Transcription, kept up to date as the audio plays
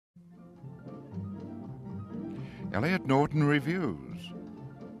Elliot Norton Reviews.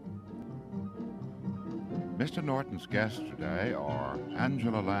 Mr. Norton's guests today are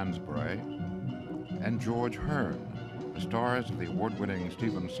Angela Lansbury and George Hearn, the stars of the award-winning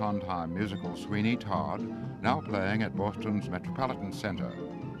Stephen Sondheim musical Sweeney Todd, now playing at Boston's Metropolitan Center.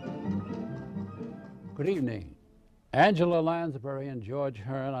 Good evening. Angela Lansbury and George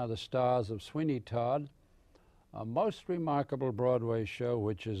Hearn are the stars of Sweeney Todd, a most remarkable Broadway show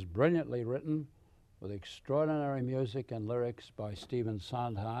which is brilliantly written with extraordinary music and lyrics by Stephen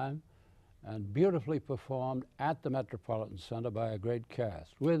Sondheim and beautifully performed at the Metropolitan Center by a great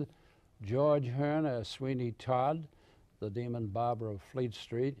cast, with George Hearn as Sweeney Todd, the demon barber of Fleet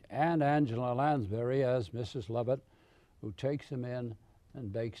Street, and Angela Lansbury as Mrs. Lovett, who takes him in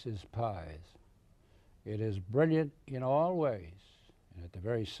and bakes his pies. It is brilliant in all ways, and at the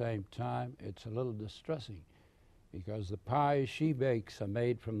very same time, it's a little distressing because the pies she bakes are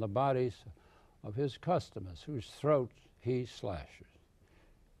made from the bodies of his customers whose throats he slashes.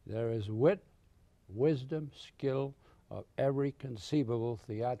 There is wit, wisdom, skill of every conceivable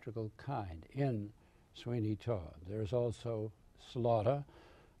theatrical kind in Sweeney Todd. There is also slaughter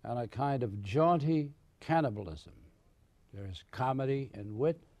and a kind of jaunty cannibalism. There is comedy and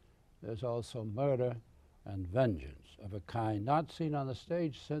wit. There's also murder and vengeance of a kind not seen on the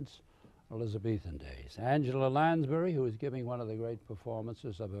stage since Elizabethan days. Angela Lansbury, who is giving one of the great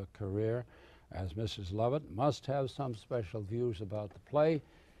performances of her career as Mrs. Lovett, must have some special views about the play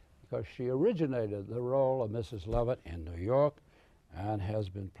because she originated the role of Mrs. Lovett in New York and has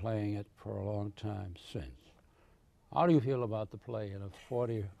been playing it for a long time since. How do you feel about the play in a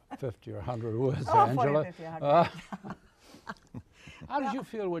 40, 50, or 100 words, Angela? 40, 50, 100. How did you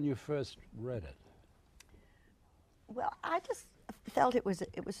feel when you first read it? Well, I just felt it was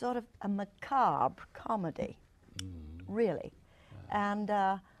sort of a macabre comedy, really. And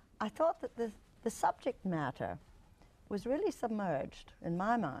I thought that the subject matter was really submerged, in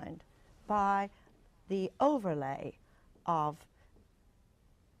my mind, by the overlay of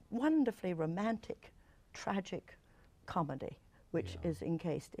wonderfully romantic, tragic comedy, which is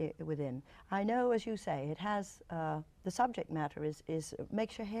encased within. I know, as you say, it has, the subject matter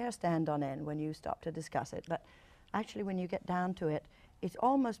makes your hair stand on end when you stop to discuss it, but actually when you get down to it, it's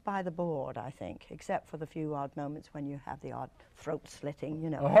almost by the board, I think, except for the few odd moments when you have the odd throat slitting, you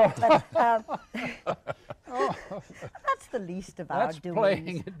know. That's the least of our doings. That's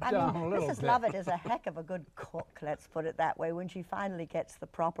playing it down a little Mrs. bit. Lovett is a heck of a good cook, let's put it that way, when she finally gets the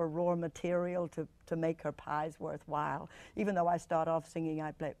proper raw material to make her pies worthwhile. Even though I start off singing,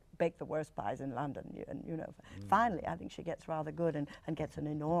 I bake the worst pies in London, and you know, finally I think she gets rather good and gets an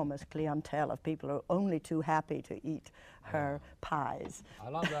enormous clientele of people who are only too happy to eat her pies. I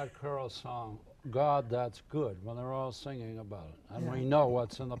love that choral song, God, That's Good, when they're all singing about it. And we know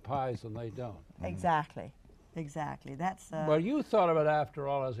what's in the pies and they don't. Exactly, exactly. That's. But you thought of it, after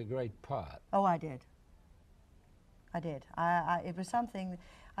all, as a great part. Oh, I did. I did. It was something.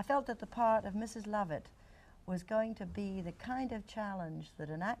 I felt that the part of Mrs. Lovett was going to be the kind of challenge that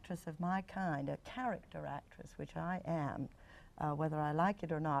an actress of my kind, a character actress, which I am, whether I like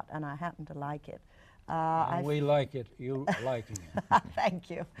it or not, and I happen to like it. And we like it, you liking it. Thank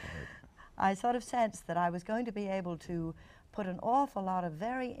you. I sort of sensed that I was going to be able to put an awful lot of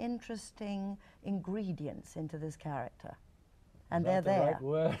very interesting ingredients into this character. And they're there. Right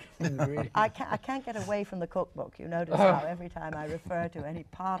word? Ingredients. I can't get away from the cookbook. You notice how every time I refer to any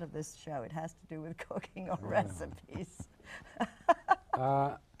part of this show, it has to do with cooking or recipes.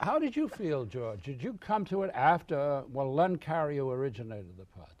 How did you feel, George? Did you come to it after, well, Len Cariou originated the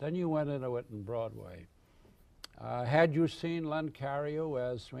part. Then you went into it in Broadway. Had you seen Len Cariou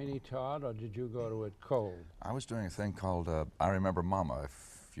as Sweeney Todd, or did you go to it cold? I was doing a thing called I Remember Mama,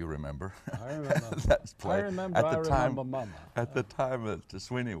 if you remember. I remember. That play. I remember Mama. At the time that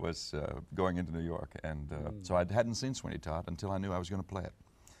Sweeney was going into New York, and so I hadn't seen Sweeney Todd until I knew I was going to play it.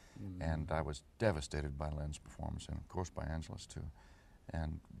 And I was devastated by Len's performance, and of course by Angela's too.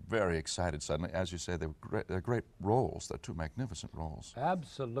 And very excited suddenly. As you say, they're great roles. They're two magnificent roles.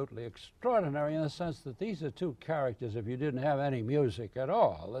 Absolutely extraordinary in the sense that these are two characters, if you didn't have any music at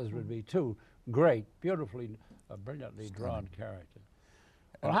all, those would be two great, beautifully, brilliantly drawn characters.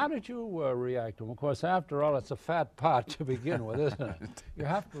 Well, how did you react to them? Of course, after all, it's a fat pot to begin with, isn't it? You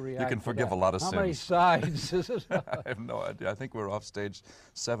have to react. You can to forgive that. a lot of How sins. many sides is it? I have no idea. I think we were off stage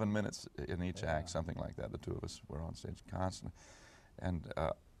 7 minutes in each act, something like that. The two of us were on stage constantly. And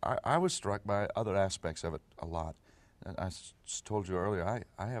I was struck by other aspects of it a lot. And I told you earlier,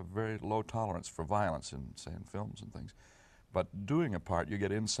 I have very low tolerance for violence in, say, in films and things. But doing a part, you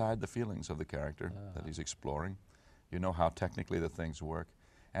get inside the feelings of the character that he's exploring. You know how technically the things work.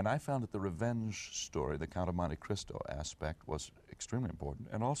 And I found that the revenge story, the Count of Monte Cristo aspect, was extremely important,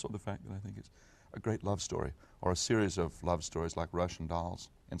 and also the fact that I think it's a great love story, or a series of love stories like Russian dolls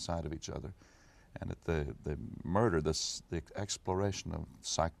inside of each other. And that the murder, the exploration of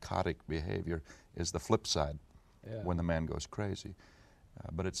psychotic behavior is the flip side when the man goes crazy.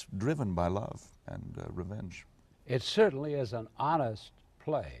 But it's driven by love and revenge. It certainly is an honest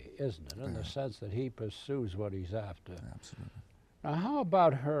play, isn't it, in the sense that he pursues what he's after. Absolutely. Now, how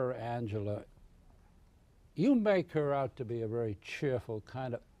about her, Angela? You make her out to be a very cheerful,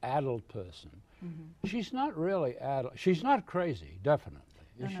 kind of adult person. Mm-hmm. She's not really adult. She's not crazy, definitely.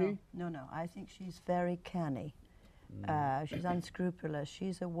 Is she? No, no. I think she's very canny. She's unscrupulous.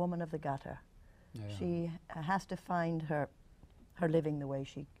 She's a woman of the gutter. Yeah. She has to find her living the way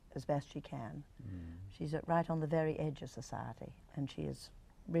as best she can. She's right on the very edge of society, and she is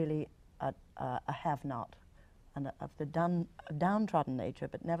really a have-not, and of the downtrodden nature,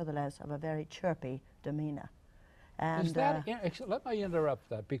 but nevertheless of a very chirpy demeanor. And is that let me interrupt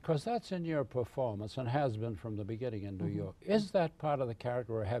that, because that's in your performance and has been from the beginning in New York. Is that part of the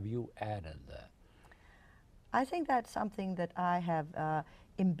character, or have you added that? I think that's something that I have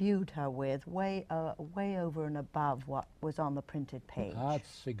imbued her with, way over and above what was on the printed page.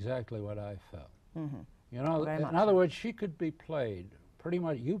 That's exactly what I felt. Mm-hmm. You know, Very in other words, she could be played pretty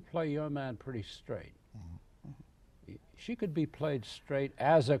much. You play your man pretty straight. Mm-hmm. She could be played straight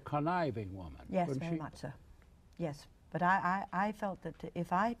as a conniving woman. Yes, very much so. Yes, but I felt that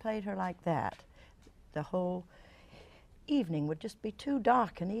if I played her like that, the whole evening would just be too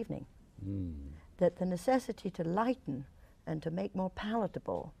dark an evening. That the necessity to lighten and to make more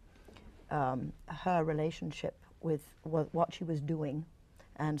palatable her relationship with what she was doing,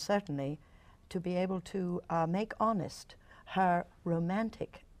 and certainly to be able to make honest her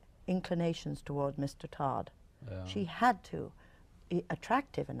romantic inclinations toward Mr. Todd. Yeah. She had to be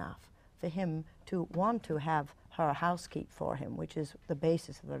attractive enough for him to want to have her housekeep for him, which is the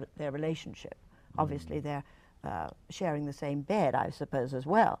basis of their relationship. Obviously, they're sharing the same bed, I suppose, as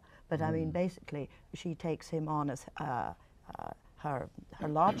well. But I mean, basically, she takes him on as her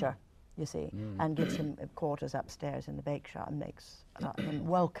lodger, you see, and gives him quarters upstairs in the bake shop and makes him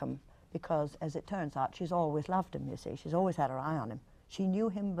welcome, because, as it turns out, she's always loved him, you see. She's always had her eye on him. She knew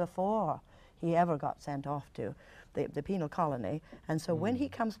him before he ever got sent off to the penal colony, and so when he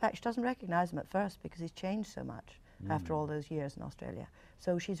comes back, she doesn't recognize him at first because he's changed so much after all those years in Australia.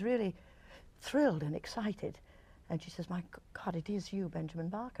 So she's really thrilled and excited, and she says, "My God, it is you, Benjamin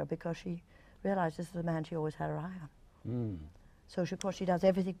Barker," because she realized this is the man she always had her eye on. So of course she does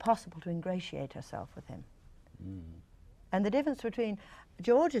everything possible to ingratiate herself with him. And the difference between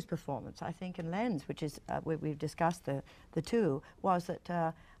George's performance, I think, and Len's, which is, we've discussed the two, was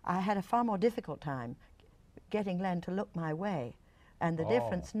that I had a far more difficult time getting Len to look my way. And the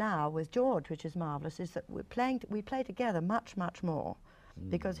difference now with George, which is marvelous, is that we play together much, much more,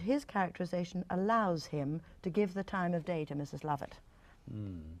 because his characterization allows him to give the time of day to Mrs. Lovett.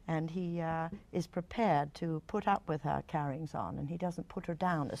 And he is prepared to put up with her carryings on, and he doesn't put her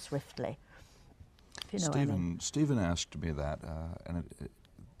down as swiftly. You know what I mean. Stephen asked me that, and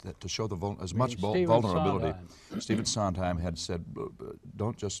that to show as much vulnerability. Stephen Sondheim had said,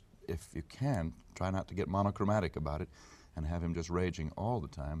 don't just, if you can, try not to get monochromatic about it and have him just raging all the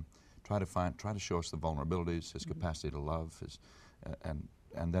time. Try to show us the vulnerabilities, his capacity to love, and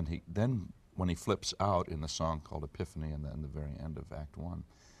then when he flips out in the song called Epiphany, and then the very end of Act One,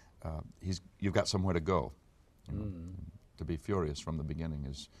 you've got somewhere to go. You know? To be furious from the beginning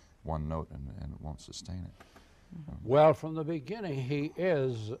is one note, and it won't sustain it. Well, from the beginning, he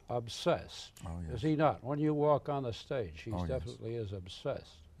is obsessed. Oh, yes. Is he not? When you walk on the stage, he Oh, definitely is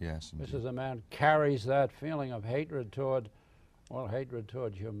obsessed. Yes, indeed. This is a man carries that feeling of hatred toward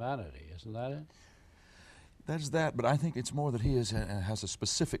humanity, isn't that it? That's that, but I think it's more that he has a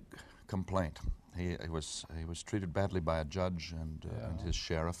specific complaint. He was treated badly by a judge and his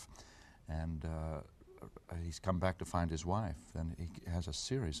sheriff, and he's come back to find his wife, and he has a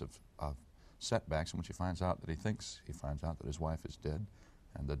series of setbacks in which he finds out that his wife is dead,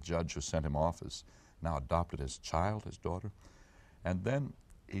 and the judge who sent him off has now adopted his child, his daughter, and then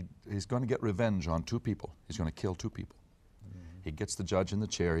he's going to get revenge on two people. He's going to kill two people. He gets the judge in the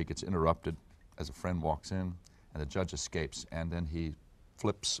chair, he gets interrupted as a friend walks in, and the judge escapes, and then he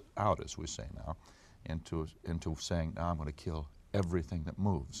flips out, as we say now, into saying, now I'm going to kill everything that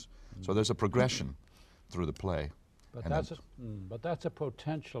moves. So there's a progression through the play. But that's a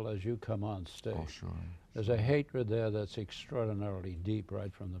potential as you come on stage. Oh, sure. There's a hatred there that's extraordinarily deep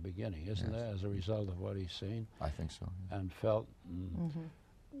right from the beginning, isn't there, as a result of what he's seen? I think so. Yeah. And felt.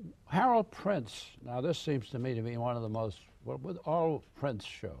 Harold Prince, now this seems to me to be one of the most well, with all Prince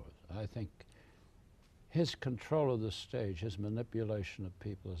shows, I think his control of the stage, his manipulation of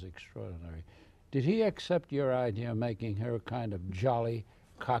people is extraordinary. Did he accept your idea of making her kind of jolly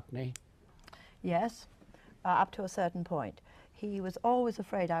Cockney? Yes, up to a certain point. He was always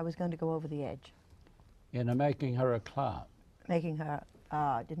afraid I was going to go over the edge. In making her a clown? Making her,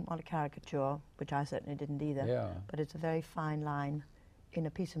 didn't want a caricature, which I certainly didn't either. Yeah. But it's a very fine line in a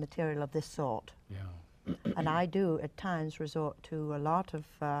piece of material of this sort. Yeah. And I do at times resort to a lot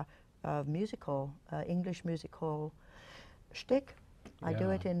of musical, English musical shtick. I do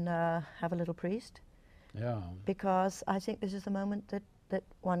Yeah. it in Have a Little Priest, Yeah. because I think this is the moment that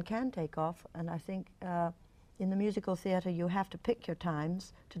one can take off, and I think in the musical theatre you have to pick your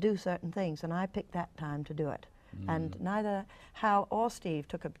times to do certain things, and I picked that time to do it. And neither Hal or Steve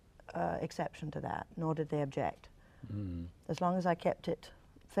took exception to that, nor did they object. As long as I kept it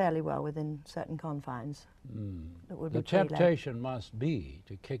fairly well within certain confines. It would The be pretty late. temptation must be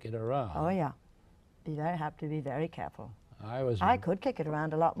to kick it around. Oh yeah, have to be very careful. I I could kick it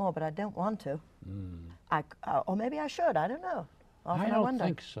around a lot more, but I don't want to. Or maybe I should, I don't know. Often I don't wonder.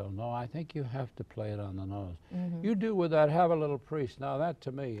 think so. No, I think you have to play it on the nose. You do with that Have a Little Priest. Now that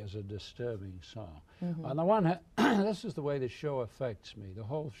to me is a disturbing song. On the one hand, this is the way the show affects me. The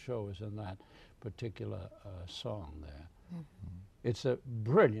whole show is in that particular song there. It's a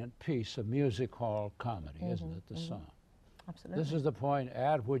brilliant piece of music hall comedy, isn't it, the song? Absolutely. This is the point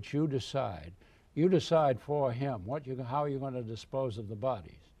at which you decide. You decide for him how you're going to dispose of the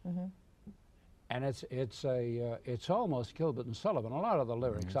bodies. And it's almost Gilbert and Sullivan. A lot of the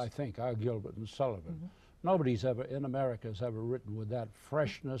lyrics, I think, are Gilbert and Sullivan. Nobody's ever, in America, has ever written with that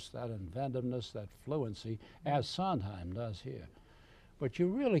freshness, that inventiveness, that fluency, as Sondheim does here. But you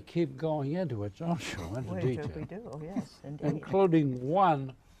really keep going into it, don't you, into detail. We do, oh, yes, indeed. Including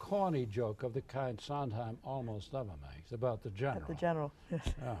one corny joke of the kind Sondheim almost never makes, about the general. The general, yes.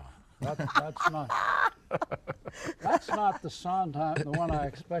 Yeah, that's not the Sondheim, the one I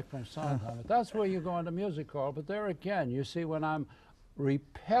expect from Sondheim. But that's where you go into music hall. But there again, you see, when I'm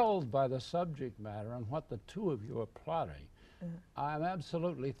repelled by the subject matter and what the two of you are plotting, I'm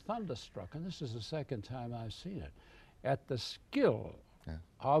absolutely thunderstruck, and this is the second time I've seen it, at the skill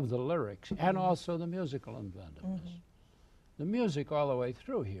of the lyrics and also the musical inventiveness. The music all the way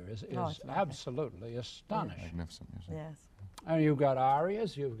through here is absolutely astonishing. Magnificent music. Yes. And you've got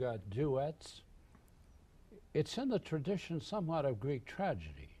arias, you've got duets. It's in the tradition somewhat of Greek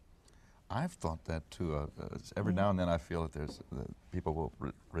tragedy. I've thought that too. Every now and then I feel that people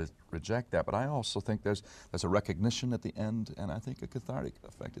will reject that, but I also think there's a recognition at the end, and I think a cathartic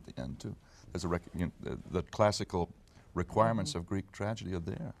effect at the end too. There's the classical requirements of Greek tragedy are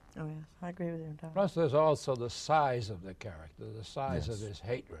there. Oh yes, I agree with you, Tom. Plus there's also the size of the character, the size of his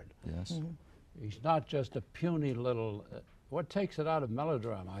hatred. Yes. He's not just a puny little, what takes it out of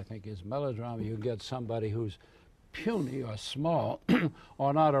melodrama, I think, is melodrama. You get somebody who's puny or small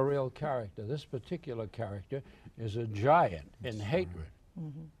or not a real character. This particular character is a giant in hatred.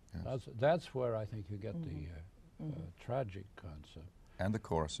 Yes. That's where I think you get the tragic concept. And the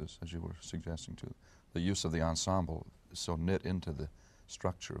choruses, as you were suggesting too. The use of the ensemble is so knit into the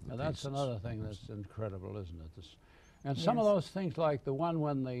structure of the And that's pieces. another thing that's incredible, isn't it? And some of those things, like the one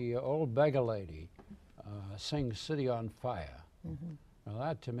when the old beggar lady sings City on Fire. Now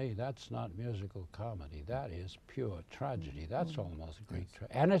that, to me, that's not musical comedy. That is pure tragedy. That's almost Greek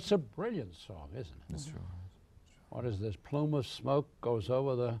tragedy. And it's a brilliant song, isn't it? It's true. What is this? Plume of smoke goes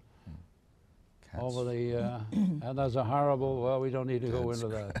over the, Cats. and there's a horrible, well, we don't need to go into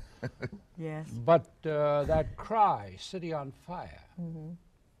that. Yes. But that cry, City on Fire,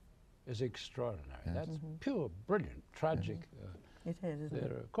 is extraordinary. Yes. That's pure, brilliant, tragic It is, isn't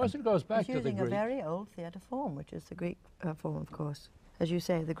theater. it? Of course, it goes back It's to the using a Greek. very old theatre form, which is the Greek form, of course. As you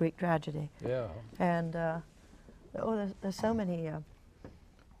say, the Greek tragedy. Yeah. And there's so many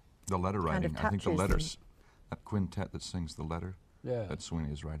The letter kind of writing, I think the touches letters, that quintet that sings the letter Yeah. that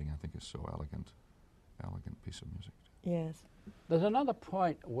Sweeney is writing, I think is so elegant piece of music. Yes. There's another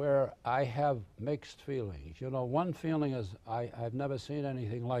point where I have mixed feelings. You know, one feeling is I've never seen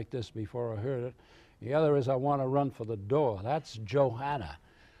anything like this before or heard it. The other is I want to run for the door. That's Johanna.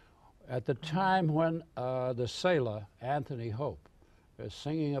 At the time when the sailor, Anthony Hope, is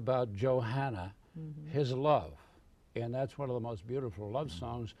singing about Johanna, his love, and that's one of the most beautiful love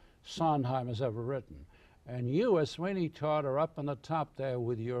songs Sondheim has ever written. And you, as Sweeney Todd, are up on the top there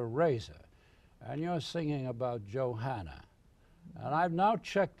with your razor, and you're singing about Johanna. And I've now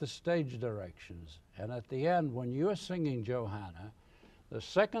checked the stage directions, and at the end, when you're singing Johanna, the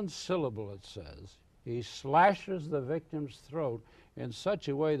second syllable, it says, he slashes the victim's throat in such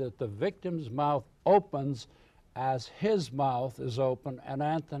a way that the victim's mouth opens as his mouth is open and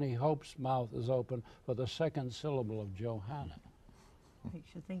Anthony Hope's mouth is open for the second syllable of Johanna.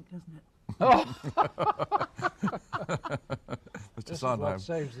 Makes you think, doesn't it? Mr. This is Sondheim. what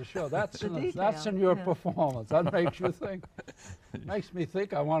saves the show. That's The in, that's in detail, your yeah. performance. That makes you think. Makes me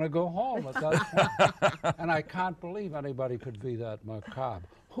think I want to go home at that point. And I can't believe anybody could be that macabre.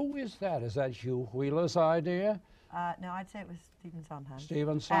 Who is that? Is that Hugh Wheeler's idea? No, I'd say it was Stephen Sondheim.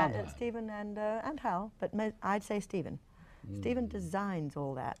 Stephen Sondheim. Stephen and Hal, but I'd say Stephen. Stephen designs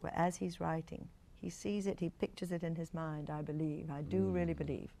all that as he's writing. He sees it, he pictures it in his mind, I believe. I do really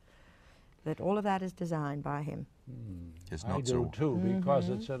believe that all of that is designed by him. His I notes do are too, because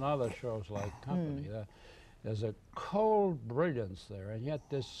it's in other shows like Company. There's a cold brilliance there, and yet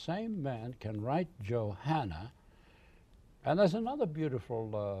this same man can write Johanna. And there's another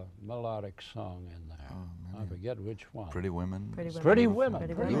beautiful melodic song in there. I forget which one. Pretty Women. Pretty Women.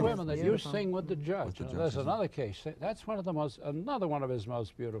 Pretty Pretty Women. Women that you Beautiful. sing with the judge. With the judge, There's isn't another case. That's one of the another one of his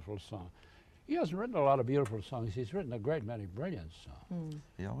most beautiful songs. He hasn't written a lot of beautiful songs. He's written a great many brilliant songs.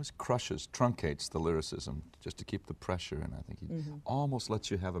 He always truncates the lyricism just to keep the pressure, and I think he almost lets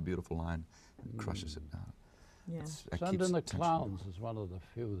you have a beautiful line and crushes it down. Yeah. That Send keeps in the tension. Clowns is one of the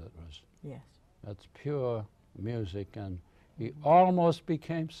few that was. Yes. That's pure music, and he almost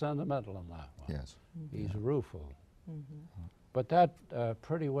became sentimental in that one. Yes. He's rueful. But that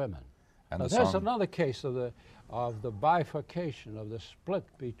Pretty Women. And Now, the there's song, another case of the bifurcation, of the split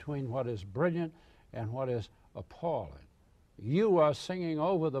between what is brilliant and what is appalling. You are singing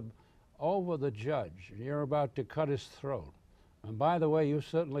over the judge, and you're about to cut his throat. And by the way, you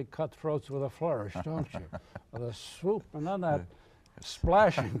certainly cut throats with a flourish, don't you? With a swoop, and then that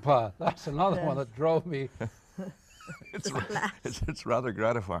splashing part. That's another one that drove me. it's rather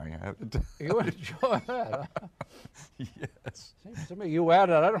gratifying. I have to tell You enjoy that, huh? Yes. Seems to me you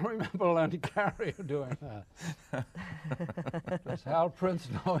added. I don't remember Len Carrier doing that. Does Hal Prince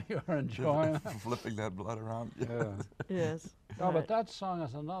know you're enjoying that? Flipping that blood around. Yeah. Yes. No, but that song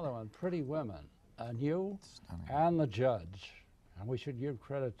is another one, Pretty Women. And you Stunning. and the judge. And we should give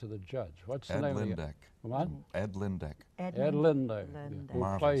credit to the judge. What's the Ed name of Lindeck. the... What? Ed Lindeck. Ed Lindeck, Lindeck. who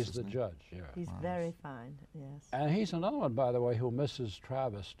Marvelous, plays the isn't he? judge, yeah. He's very fine, yes. And he's another one, by the way, who misses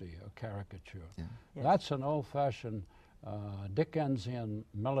travesty or caricature. Yeah. Yes. That's an old-fashioned Dickensian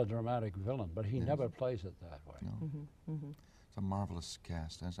melodramatic villain, but he never plays it that way. No. It's a marvelous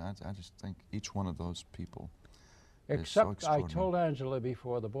cast. I just think each one of those people is so Except I extraordinary. told Angela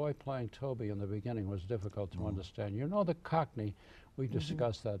before, the boy playing Toby in the beginning was difficult to understand. You know the Cockney, we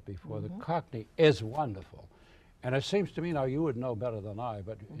discussed that before, the Cockney is wonderful. And it seems to me, now you would know better than I,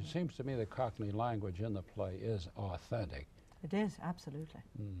 but it seems to me the Cockney language in the play is authentic. It is, absolutely.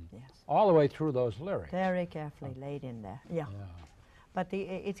 Yes. All the way through those lyrics. Very carefully laid in there. Yeah. Yeah. But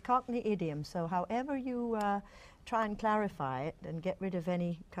it's Cockney idiom, so however you try and clarify it and get rid of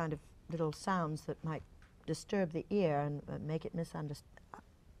any kind of little sounds that might disturb the ear and make it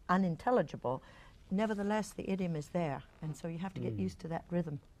unintelligible, nevertheless the idiom is there, and so you have to get used to that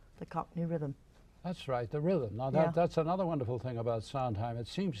rhythm, the Cockney rhythm. That's right, the rhythm. Now Yeah. that's another wonderful thing about Sondheim. It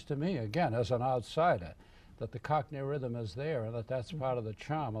seems to me, again, as an outsider, that the Cockney rhythm is there and that's part of the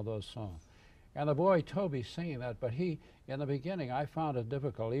charm of those songs. And the boy Toby singing that, but he, in the beginning, I found it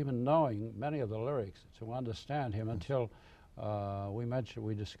difficult, even knowing many of the lyrics, to understand him until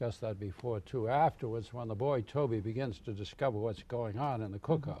we discussed that before too. Afterwards, when the boy Toby begins to discover what's going on in the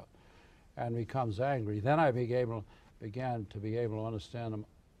cookout and becomes angry, then I began to be able to understand him.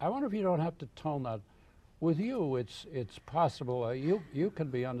 I wonder if you don't have to tone that. With you, it's possible. You can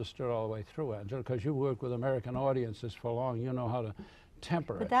be understood all the way through, Angela, because you work with American audiences for long. You know how to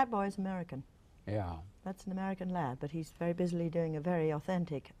temper But it. that boy is American. Yeah. That's an American lad, but he's very busily doing a very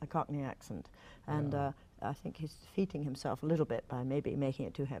authentic Cockney accent, and I think he's defeating himself a little bit by maybe making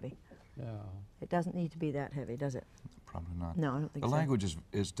it too heavy. Yeah. It doesn't need to be that heavy, does it? Probably not. No, I don't think The so. language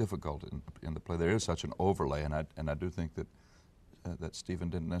is difficult in the play. There is such an overlay, and I do think that that Stephen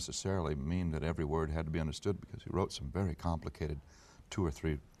didn't necessarily mean that every word had to be understood, because he wrote some very complicated 2 or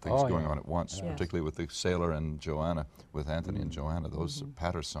 3 things going on at once, Yes. particularly with the Sailor and Joanna, with Anthony and Joanna. Those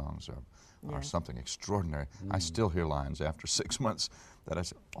patter songs are Yes. something extraordinary. I still hear lines after 6 months that I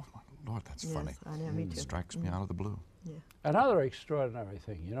say, oh my Lord, that's Yes, funny. I know, me It too. strikes me out of the blue. Yeah. Another extraordinary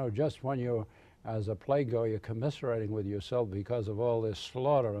thing, you know, just when you're, as a playgoer, you're commiserating with yourself because of all this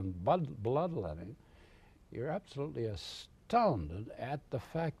slaughter and bloodletting, you're absolutely astounded at the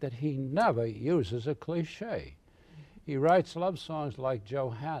fact that he never uses a cliche. He writes love songs like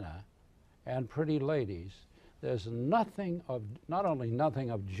Johanna and Pretty Ladies there's nothing of, not only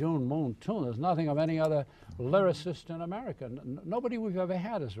nothing of June Moon Tune, there's nothing of any other lyricist in America. Nobody we've ever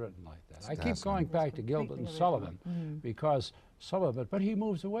had has written like that. I keep going back to Gilbert and Sullivan because some of it, but he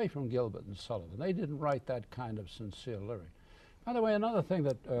moves away from Gilbert and Sullivan. They didn't write that kind of sincere lyric. By the way, another thing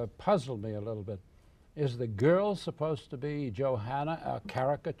that puzzled me a little bit is the girl supposed to be Johanna, a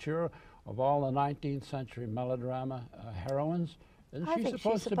caricature of all the 19th century melodrama heroines? I think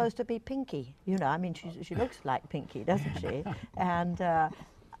she's supposed to be Pinky. You know, I mean, she looks like Pinky, doesn't she? And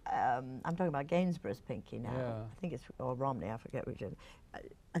I'm talking about Gainsborough's Pinky now. Yeah. I think it's, or Romney, I forget which.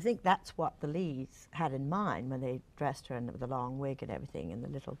 I think that's what the Lees had in mind when they dressed her in the long wig and everything and the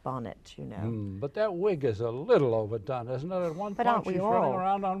little bonnet, you know. But that wig is a little overdone, isn't it? At one point she's running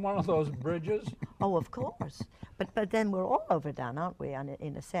around on one of those bridges. Oh, of course. But then we're all overdone, aren't we,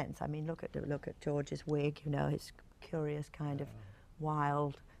 in a sense? I mean, look at George's wig, you know, his curious kind of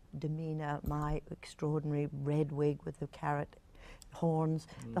wild demeanor, my extraordinary red wig with the carrot horns,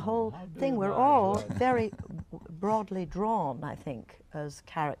 the whole thing. We're all very broadly drawn, I think, as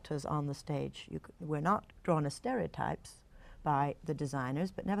characters on the stage. We're not drawn as stereotypes by the designers,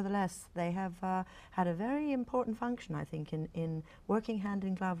 but nevertheless they have had a very important function, I think, in working hand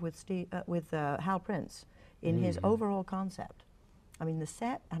in glove with Hal Prince in his overall concept. I mean, the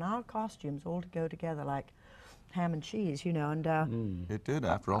set and our costumes all go together like ham and cheese, you know. And it did,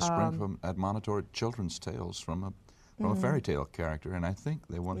 after all, spring from admonitory children's tales from a fairy tale character, and I think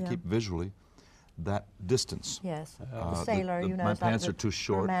they want to keep visually that distance. Yes, the sailor, you know, my pants are too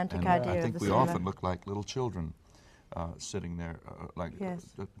short, romantic and idea I think of the we sailor. often look like little children sitting there, like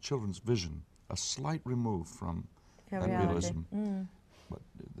the children's vision, a slight remove from that realism. But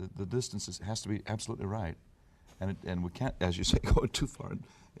the distance has to be absolutely right, and we can't, as you say, go too far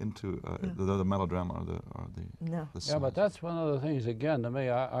into the melodrama or the Yeah, but that's one of the things, again, to me,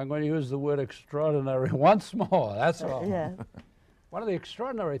 I'm going to use the word extraordinary once more, that's all. Yeah. One of the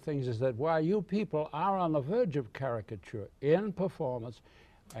extraordinary things is that while you people are on the verge of caricature in performance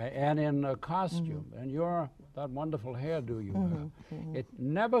and in costume, and that wonderful hairdo you have, it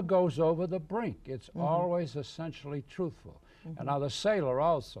never goes over the brink. It's always essentially truthful. And now the sailor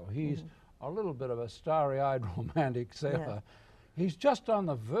also, he's a little bit of a starry-eyed romantic sailor. He's just on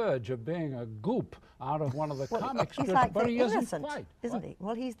the verge of being a goop out of one of the comic strips, like but he innocent, isn't quite. Isn't he?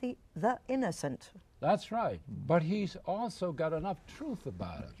 Well, he's the innocent. That's right. But he's also got enough truth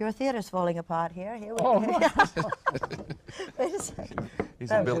about it. Your theater's falling apart here. Here we Oh, Wait a second.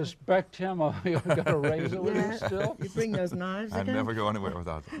 I suspect him of you've got a razor with you still. You bring those knives I'd again? never go anywhere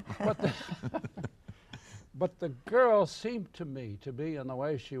without them. But the girl seemed to me to be in the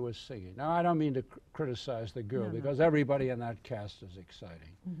way she was singing. Now, I don't mean to criticize the girl, because everybody in that cast is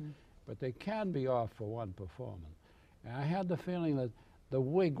exciting. But they can be off for one performance. And I had the feeling that the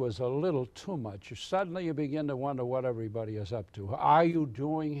wig was a little too much. Suddenly you begin to wonder what everybody is up to. Are you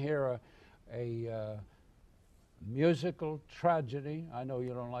doing here a musical tragedy? I know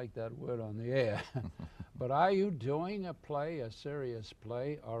you don't like that word on the air. But are you doing a play, a serious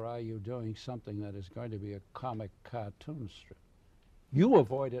play, or are you doing something that is going to be a comic cartoon strip? You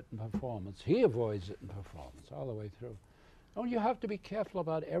avoid it in performance. He avoids it in performance all the way through. Don't you have to be careful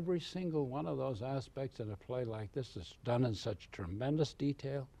about every single one of those aspects in a play like this that's done in such tremendous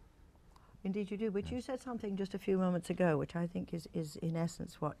detail? Indeed you do. But you said something just a few moments ago, which I think is in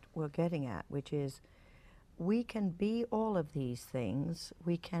essence what we're getting at, which is we can be all of these things.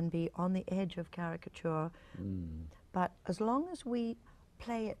 We can be on the edge of caricature, but as long as we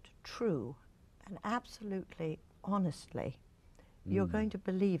play it true and absolutely honestly, you're going to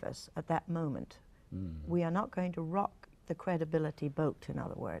believe us at that moment. We are not going to rock the credibility boat, in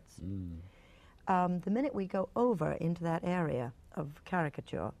other words. The minute we go over into that area of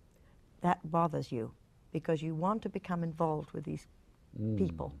caricature, that bothers you because you want to become involved with these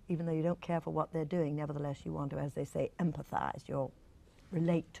people, even though you don't care for what they're doing. Nevertheless, you want to, as they say, empathize. You'll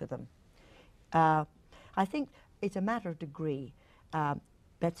relate to them. I think it's a matter of degree.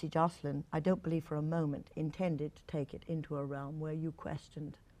 Betsy Jocelyn, I don't believe for a moment, intended to take it into a realm where you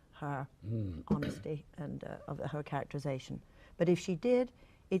questioned her honesty and of her characterization. But if she did,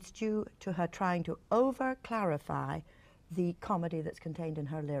 it's due to her trying to over-clarify the comedy that's contained in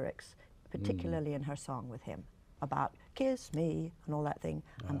her lyrics, particularly in her song with him, about kiss me and all that thing.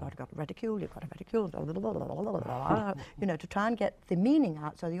 I'm got a reticule, you've got a reticule, blah, blah, blah, blah, blah, blah, you know, to try and get the meaning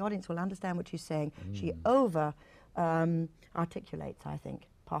out so the audience will understand what she's saying. She over articulates, I think,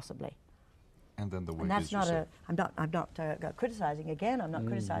 possibly. And then the wig, and that's as you not say. I'm not criticizing again. I'm not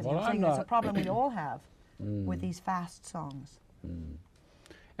criticizing. Well, I'm saying I'm it's a not. problem we all have with these fast songs.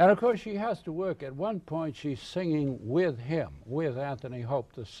 And of course, she has to work. At one point, she's singing with him, with Anthony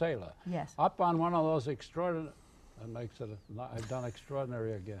Hope, the sailor. Yes. Up on one of those extraordinary, that makes it, I've done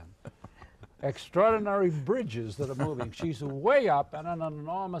extraordinary again. Extraordinary bridges that are moving. She's way up and in an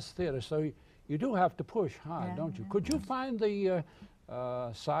enormous theater, so you do have to push hard, Yeah, don't you? yeah. Could you find the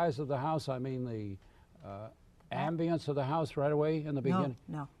size of the house, I mean the ambience of the house right away in the beginning?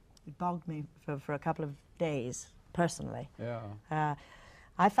 No. It bogged me for a couple of days, personally. Yeah.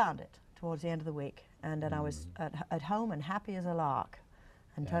 I found it towards the end of the week, and then I was at home and happy as a lark,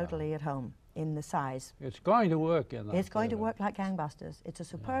 and Yeah. totally at home in the size. It's going to work in that It's going to theater. work like gangbusters. It's a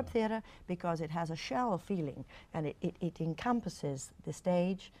superb theater because it has a shell feeling, and it encompasses the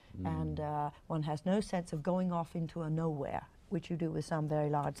stage, and one has no sense of going off into a nowhere, which you do with some very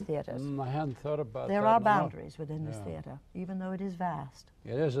large theaters. I hadn't thought about that. There are No. boundaries within this Yeah. theater, even though it is vast.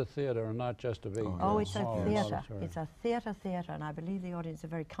 It is a theater and not just a big Oh, it's a hall. theater. Sorry. It's a theater, and I believe the audience are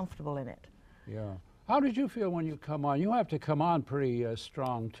very comfortable in it. Yeah. How did you feel when you come on? You have to come on pretty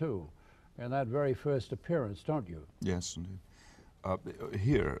strong, too, in that very first appearance, don't you? Yes, indeed.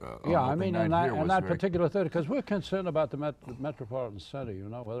 Here. Yeah, on I mean, opening in night that, here in was that very- particular theater, because we're concerned about the Metropolitan Center, you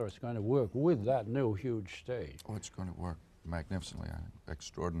know, whether it's going to work with that new huge stage. Oh, it's going to work magnificently,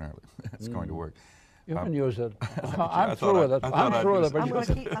 extraordinarily. It's going to work. You can use it. I I'm thought through with I- it. I thought I'm I'd through with use it. But I'm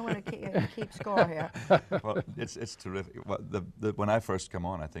you- going to keep score here. Well, it's terrific. Well, when I first come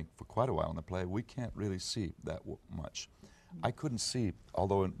on, I think for quite a while in the play, we can't really see that much. I couldn't see,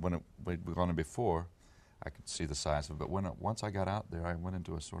 although when we'd gone in before, I could see the size of it. But once I got out there, I went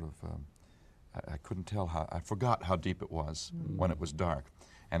into a sort of, I couldn't tell how, I forgot how deep it was when it was dark.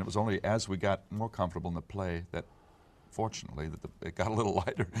 And it was only as we got more comfortable in the play that, fortunately, that it got a little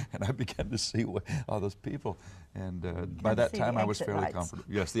lighter, and I began to see all those people. And by to that see time, the I was exit fairly lights. comfortable.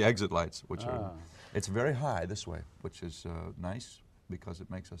 Yes, the exit lights, which Ah. are, it's very high this way, which is nice because it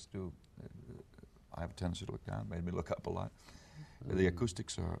makes us do, I have a tendency to look down, made me look up a lot. The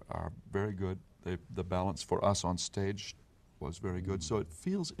acoustics are very good. The balance for us on stage was very good, so it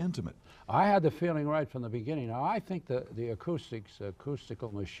feels intimate. I had the feeling right from the beginning. Now, I think the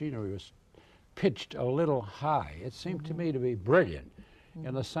acoustical machinery was pitched a little high. It seemed to me to be brilliant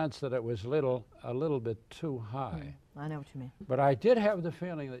in the sense that it was a little bit too high. I know what you mean. But I did have the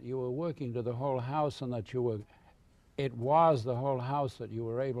feeling that you were working to the whole house and that it was the whole house that you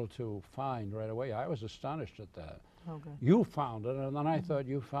were able to find right away. I was astonished at that. Oh, good. You found it, and then I thought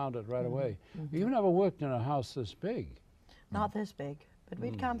you found it right away. You never worked in a house this big. Not this big, but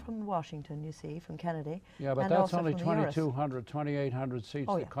we'd come from Washington, you see, from Kennedy. Yeah, but and that's also only from the Iris. 2,200, 2,800 seats,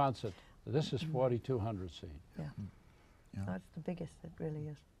 Oh, the yeah. concert. This is 4,200 seats. Yeah. Yeah. That's the biggest it really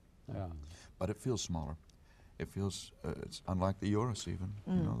is. Yeah. But it feels smaller. It feels, it's unlike the Eurus even,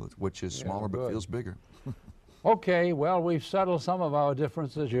 you know, which is Yeah, smaller but good. feels bigger. Okay, well, we've settled some of our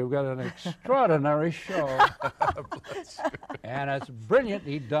differences. You've got an extraordinary show. And it's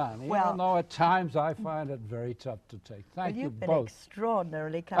brilliantly done, Well- even though at times I find it very tough to take. Thank Well, you you've been both.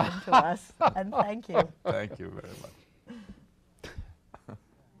 extraordinarily kind to us, and thank you. Thank you very much.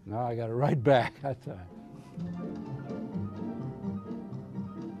 Now I got it right back. That's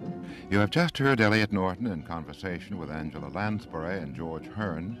You have just heard Elliot Norton in conversation with Angela Lansbury and George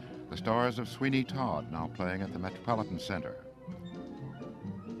Hearn, the stars of Sweeney Todd, now playing at the Metropolitan Center.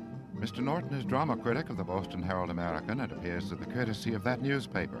 Mr. Norton is drama critic of the Boston Herald-American and appears through the courtesy of that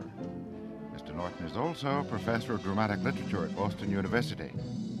newspaper. Mr. Norton is also professor of dramatic literature at Boston University.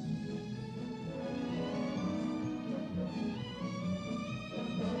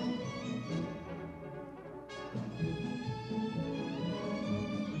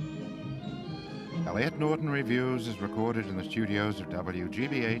 Elliot Norton Reviews is recorded in the studios of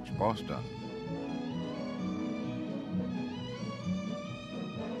WGBH Boston.